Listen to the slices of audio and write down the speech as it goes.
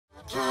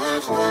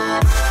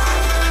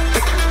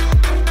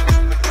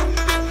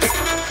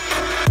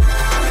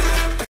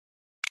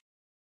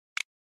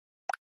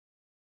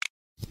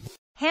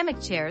Hammock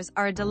chairs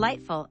are a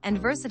delightful and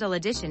versatile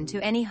addition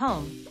to any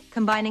home,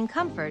 combining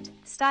comfort,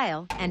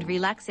 style, and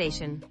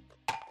relaxation.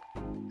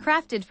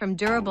 Crafted from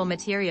durable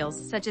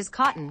materials such as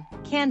cotton,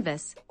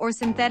 canvas, or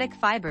synthetic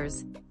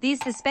fibers,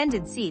 these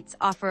suspended seats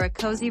offer a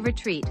cozy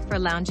retreat for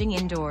lounging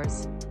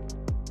indoors.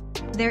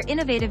 Their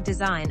innovative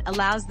design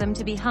allows them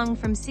to be hung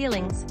from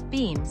ceilings,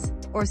 beams,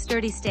 or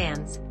sturdy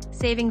stands,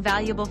 saving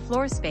valuable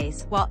floor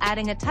space while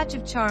adding a touch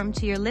of charm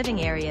to your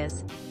living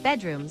areas,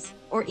 bedrooms,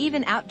 or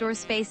even outdoor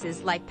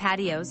spaces like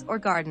patios or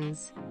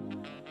gardens.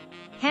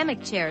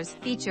 Hammock chairs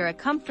feature a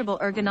comfortable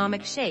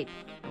ergonomic shape,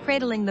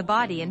 cradling the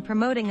body and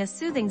promoting a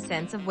soothing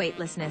sense of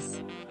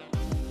weightlessness.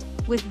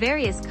 With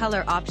various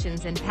color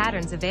options and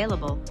patterns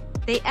available,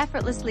 they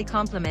effortlessly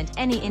complement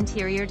any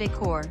interior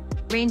decor,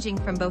 ranging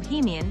from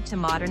bohemian to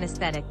modern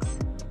aesthetics.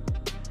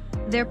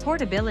 Their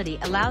portability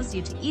allows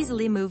you to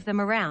easily move them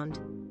around,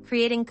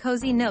 creating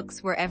cozy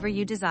nooks wherever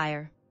you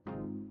desire.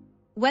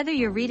 Whether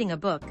you're reading a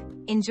book,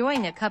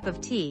 enjoying a cup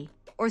of tea,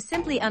 or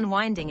simply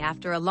unwinding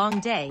after a long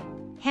day,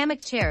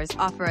 hammock chairs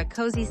offer a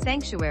cozy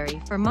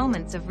sanctuary for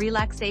moments of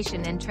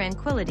relaxation and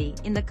tranquility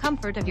in the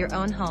comfort of your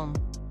own home.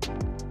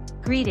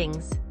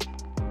 Greetings!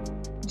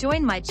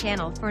 Join my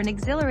channel for an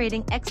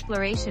exhilarating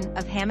exploration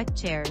of hammock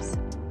chairs.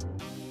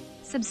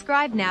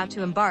 Subscribe now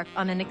to embark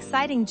on an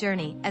exciting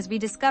journey as we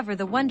discover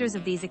the wonders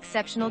of these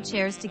exceptional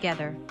chairs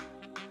together.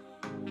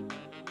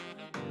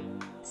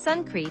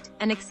 SUNCREAT,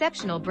 an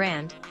exceptional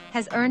brand,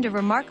 has earned a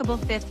remarkable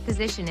 5th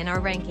position in our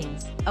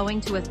rankings,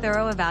 owing to a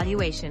thorough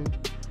evaluation.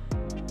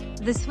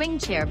 The swing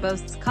chair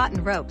boasts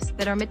cotton ropes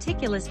that are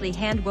meticulously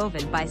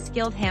hand-woven by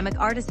skilled hammock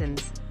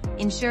artisans,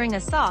 ensuring a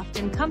soft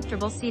and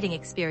comfortable seating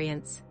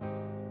experience.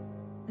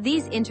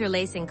 These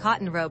interlacing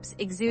cotton ropes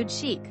exude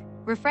chic,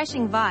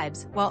 refreshing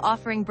vibes while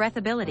offering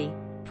breathability,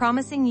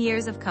 promising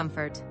years of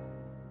comfort.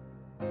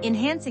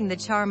 Enhancing the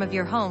charm of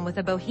your home with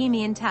a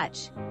bohemian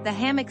touch, the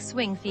hammock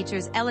swing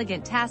features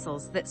elegant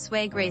tassels that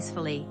sway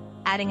gracefully,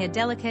 adding a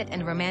delicate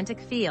and romantic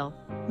feel,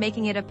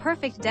 making it a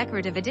perfect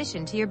decorative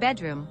addition to your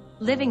bedroom,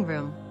 living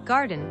room,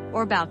 garden,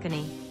 or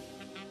balcony.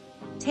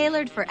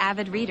 Tailored for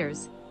avid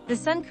readers, the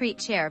SUNCREAT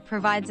chair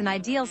provides an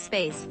ideal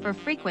space for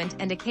frequent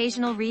and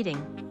occasional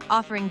reading,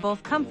 offering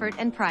both comfort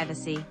and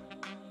privacy.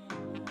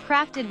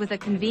 Crafted with a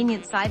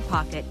convenient side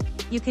pocket,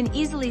 you can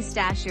easily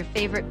stash your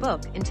favorite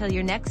book until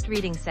your next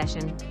reading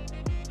session.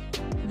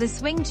 The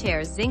swing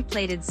chair's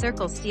zinc-plated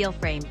circle steel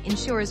frame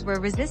ensures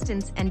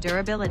resistance and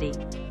durability,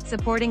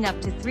 supporting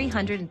up to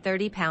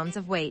 330 pounds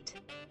of weight.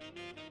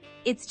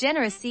 Its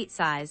generous seat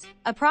size,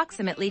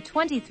 approximately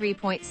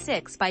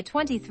 23.6 by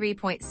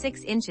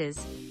 23.6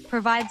 inches,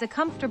 provides a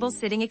comfortable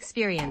sitting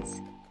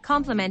experience,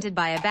 complemented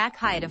by a back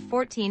height of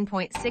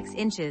 14.6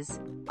 inches,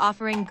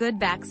 offering good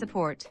back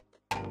support.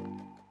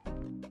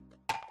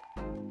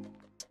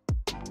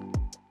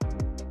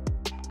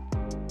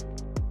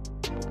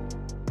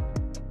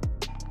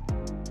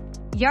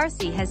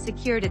 Chihee has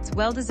secured its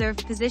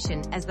well-deserved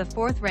position as the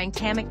 4th-ranked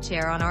hammock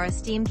chair on our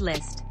esteemed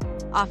list,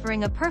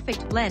 offering a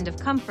perfect blend of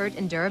comfort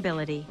and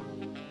durability.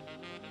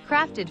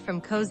 Crafted from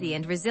cozy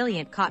and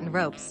resilient cotton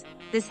ropes,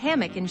 this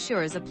hammock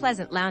ensures a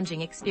pleasant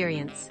lounging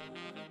experience.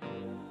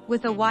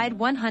 With a wide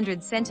 100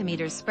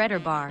 cm spreader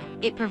bar,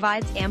 it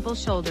provides ample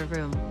shoulder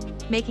room,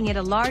 making it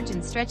a large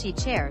and stretchy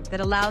chair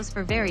that allows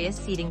for various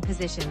seating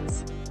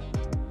positions.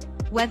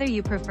 Whether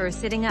you prefer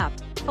sitting up,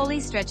 fully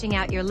stretching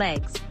out your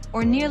legs,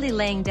 or nearly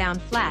laying down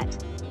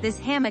flat, this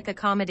hammock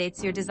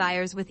accommodates your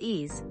desires with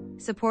ease,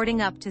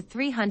 supporting up to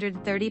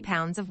 330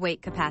 pounds of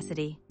weight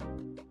capacity.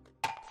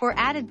 For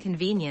added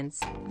convenience,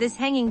 this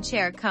hanging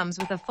chair comes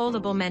with a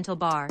foldable mental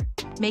bar,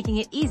 making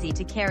it easy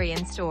to carry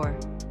and store.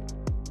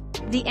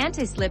 The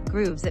anti-slip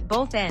grooves at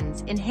both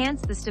ends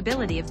enhance the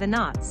stability of the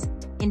knots,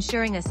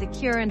 ensuring a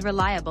secure and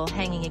reliable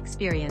hanging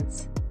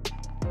experience.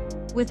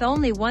 With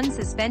only one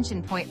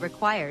suspension point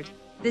required,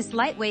 this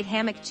lightweight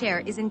hammock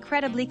chair is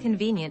incredibly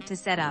convenient to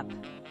set up.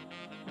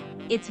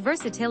 Its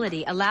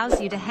versatility allows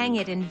you to hang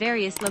it in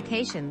various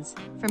locations,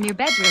 from your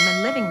bedroom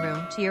and living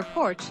room to your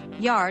porch,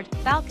 yard,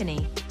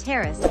 balcony,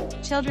 terrace,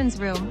 children's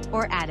room,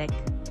 or attic.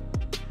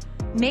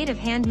 Made of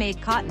handmade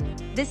cotton,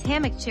 this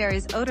hammock chair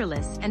is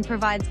odorless and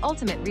provides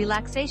ultimate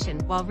relaxation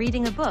while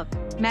reading a book,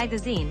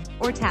 magazine,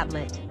 or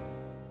tablet.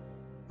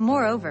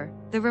 Moreover,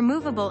 the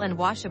removable and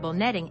washable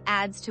netting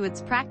adds to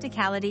its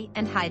practicality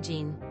and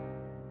hygiene.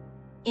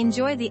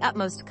 Enjoy the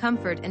utmost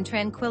comfort and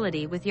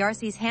tranquility with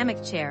Chihee's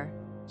hammock chair,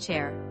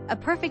 a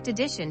perfect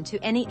addition to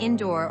any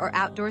indoor or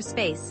outdoor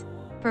space,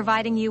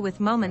 providing you with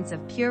moments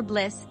of pure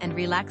bliss and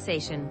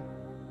relaxation.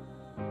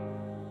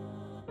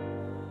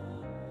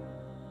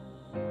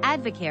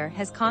 ADVOKAIR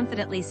has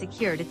confidently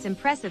secured its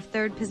impressive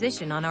 3rd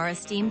position on our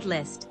esteemed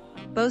list,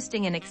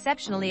 boasting an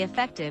exceptionally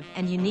effective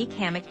and unique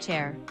hammock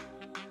chair.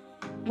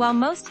 While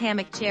most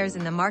hammock chairs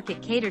in the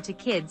market cater to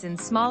kids and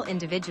small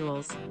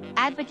individuals,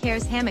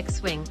 ADVOKAIR's hammock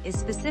swing is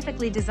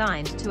specifically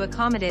designed to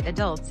accommodate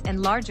adults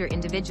and larger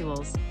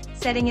individuals,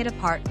 setting it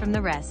apart from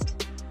the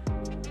rest.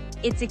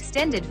 Its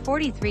extended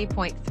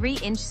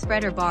 43.3-inch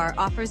spreader bar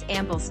offers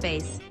ample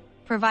space,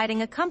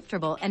 providing a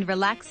comfortable and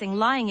relaxing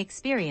lying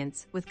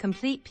experience with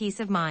complete peace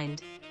of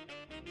mind.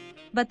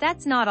 But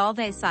that's not all.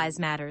 The size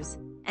matters,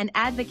 and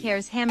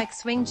ADVOKAIR's Hammock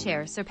swing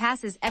chair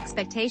surpasses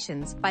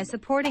expectations by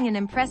supporting an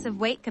impressive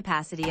weight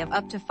capacity of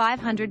up to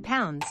 500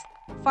 pounds,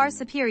 far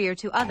superior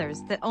to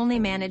others that only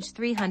manage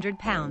 300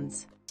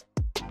 pounds.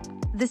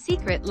 The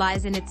secret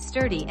lies in its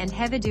sturdy and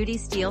heavy-duty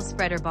steel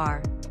spreader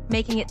bar,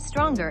 making it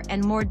stronger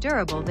and more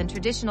durable than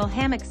traditional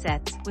hammock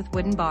sets with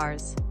wooden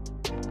bars.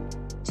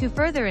 To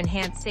further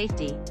enhance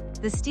safety,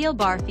 the steel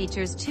bar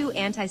features 2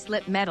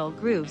 anti-slip metal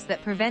grooves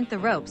that prevent the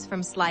ropes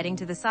from sliding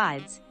to the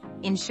sides,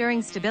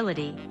 ensuring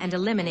stability and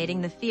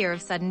eliminating the fear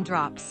of sudden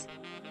drops.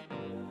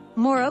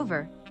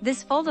 Moreover,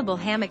 this foldable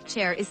hammock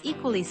chair is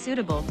equally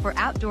suitable for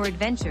outdoor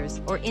adventures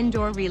or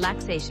indoor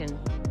relaxation.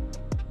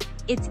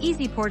 Its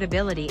easy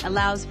portability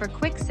allows for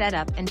quick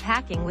setup and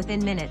packing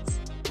within minutes,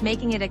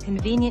 making it a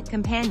convenient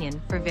companion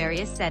for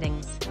various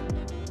settings.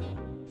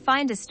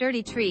 Find a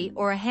sturdy tree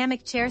or a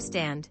hammock chair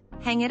stand,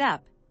 hang it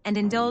up, and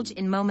indulge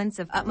in moments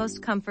of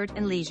utmost comfort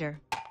and leisure.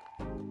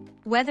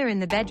 Whether in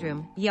the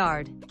bedroom,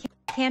 yard,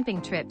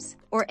 camping trips,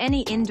 or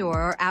any indoor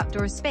or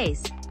outdoor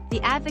space, the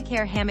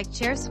ADVOKAIR Hammock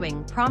Chair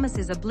Swing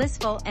promises a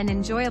blissful and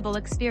enjoyable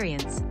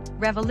experience,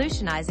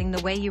 revolutionizing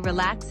the way you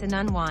relax and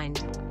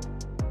unwind.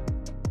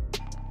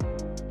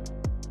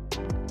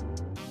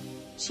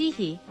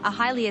 Chihee, a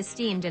highly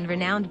esteemed and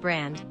renowned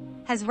brand,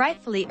 has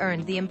rightfully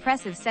earned the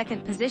impressive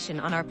second position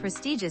on our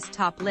prestigious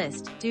top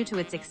list due to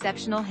its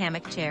exceptional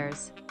hammock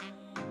chairs.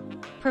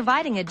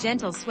 Providing a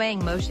gentle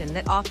swaying motion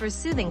that offers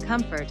soothing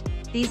comfort,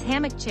 these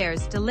hammock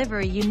chairs deliver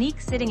a unique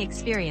sitting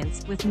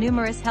experience with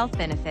numerous health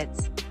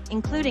benefits,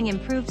 including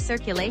improved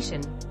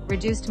circulation,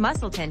 reduced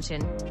muscle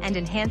tension, and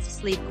enhanced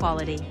sleep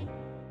quality.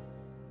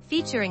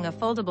 Featuring a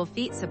foldable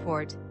feet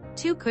support,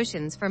 2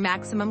 cushions for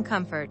maximum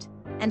comfort,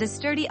 and a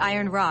sturdy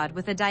iron rod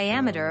with a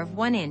diameter of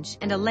 1 inch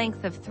and a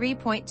length of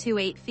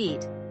 3.28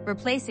 feet,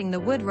 replacing the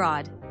wood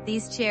rod,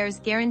 these chairs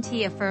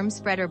guarantee a firm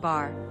spreader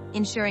bar,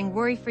 ensuring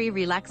worry-free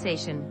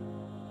relaxation.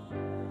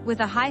 With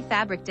a high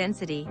fabric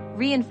density,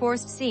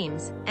 reinforced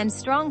seams, and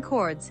strong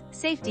cords,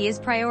 safety is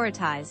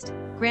prioritized,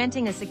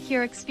 granting a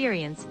secure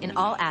experience in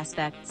all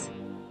aspects.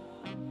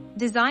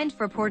 Designed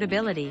for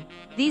portability,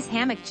 these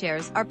hammock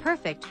chairs are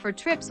perfect for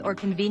trips or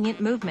convenient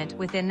movement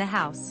within the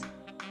house.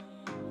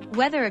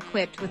 Whether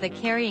equipped with a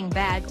carrying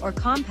bag or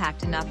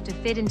compact enough to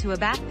fit into a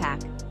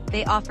backpack,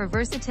 they offer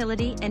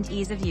versatility and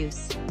ease of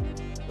use.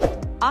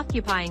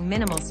 Occupying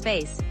minimal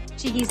space,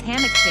 Chihee's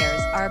hammock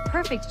chairs are a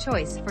perfect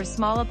choice for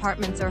small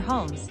apartments or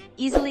homes,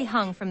 easily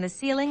hung from the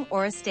ceiling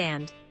or a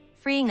stand,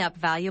 freeing up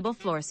valuable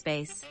floor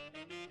space.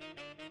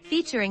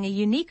 Featuring a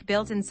unique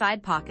built-in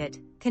side pocket,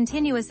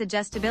 continuous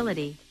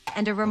adjustability,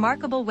 and a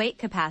remarkable weight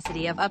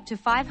capacity of up to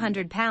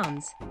 500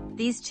 pounds,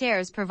 these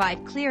chairs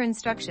provide clear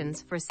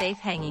instructions for safe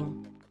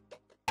hanging.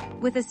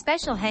 With a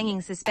special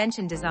hanging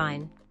suspension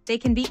design, they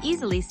can be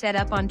easily set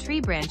up on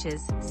tree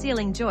branches,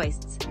 ceiling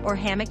joists, or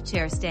hammock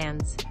chair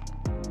stands.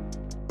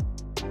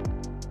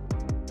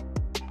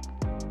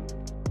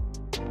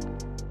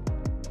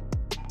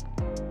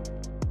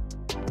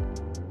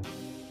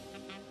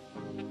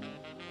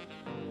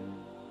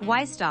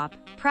 Ystop,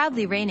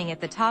 proudly reigning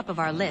at the top of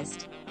our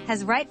list,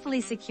 has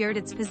rightfully secured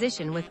its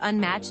position with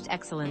unmatched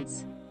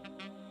excellence.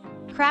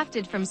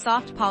 Crafted from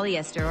soft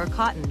polyester or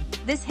cotton,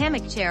 this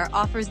hammock chair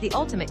offers the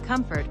ultimate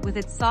comfort with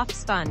its soft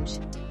sponge,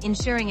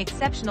 ensuring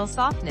exceptional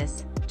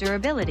softness,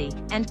 durability,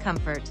 and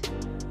comfort.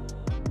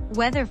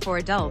 Whether for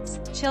adults,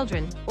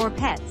 children, or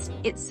pets,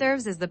 it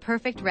serves as the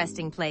perfect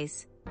resting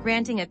place,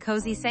 granting a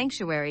cozy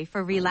sanctuary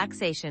for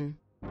relaxation.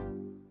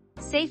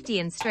 Safety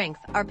and strength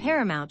are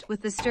paramount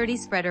with the sturdy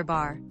spreader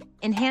bar,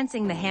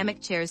 enhancing the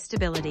hammock chair's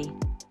stability.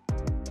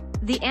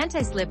 The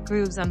anti-slip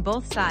grooves on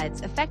both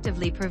sides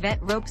effectively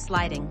prevent rope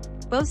sliding,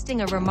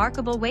 boasting a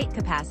remarkable weight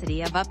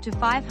capacity of up to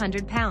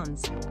 500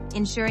 pounds,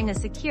 ensuring a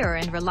secure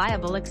and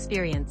reliable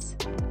experience.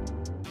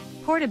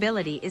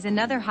 Portability is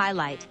another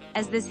highlight,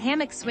 as this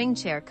hammock swing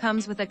chair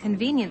comes with a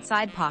convenient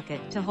side pocket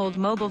to hold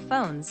mobile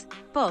phones,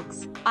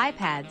 books,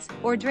 iPads,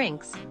 or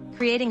drinks,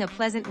 creating a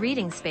pleasant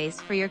reading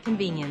space for your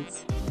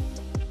convenience.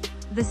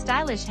 The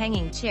stylish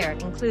hanging chair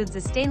includes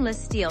a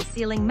stainless steel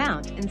ceiling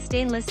mount and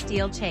stainless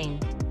steel chain,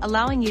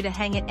 allowing you to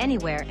hang it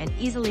anywhere and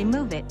easily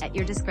move it at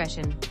your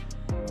discretion.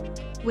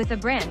 With a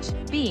branch,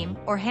 beam,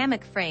 or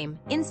hammock frame,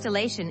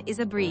 installation is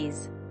a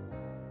breeze.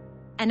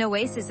 An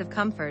oasis of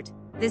comfort,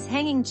 this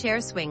hanging chair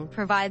swing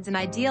provides an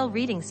ideal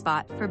reading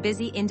spot for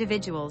busy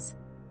individuals,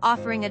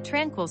 offering a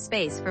tranquil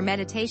space for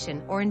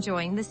meditation or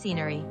enjoying the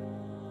scenery.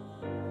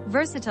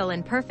 Versatile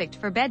and perfect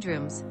for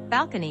bedrooms,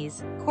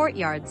 balconies,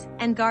 courtyards,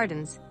 and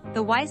gardens,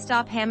 the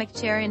Ystop hammock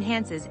chair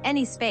enhances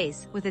any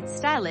space with its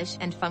stylish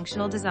and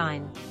functional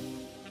design.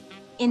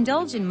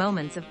 Indulge in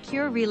moments of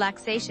pure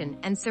relaxation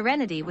and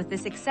serenity with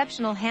this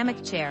exceptional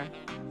hammock chair,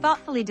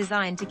 thoughtfully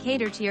designed to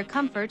cater to your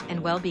comfort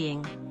and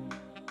well-being.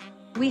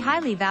 We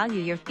highly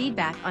value your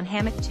feedback on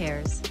hammock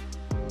chairs.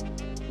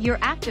 Your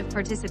active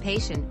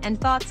participation and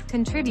thoughts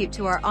contribute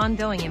to our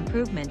ongoing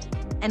improvement,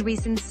 and we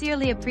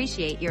sincerely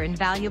appreciate your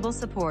invaluable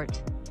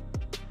support.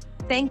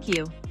 Thank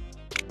you.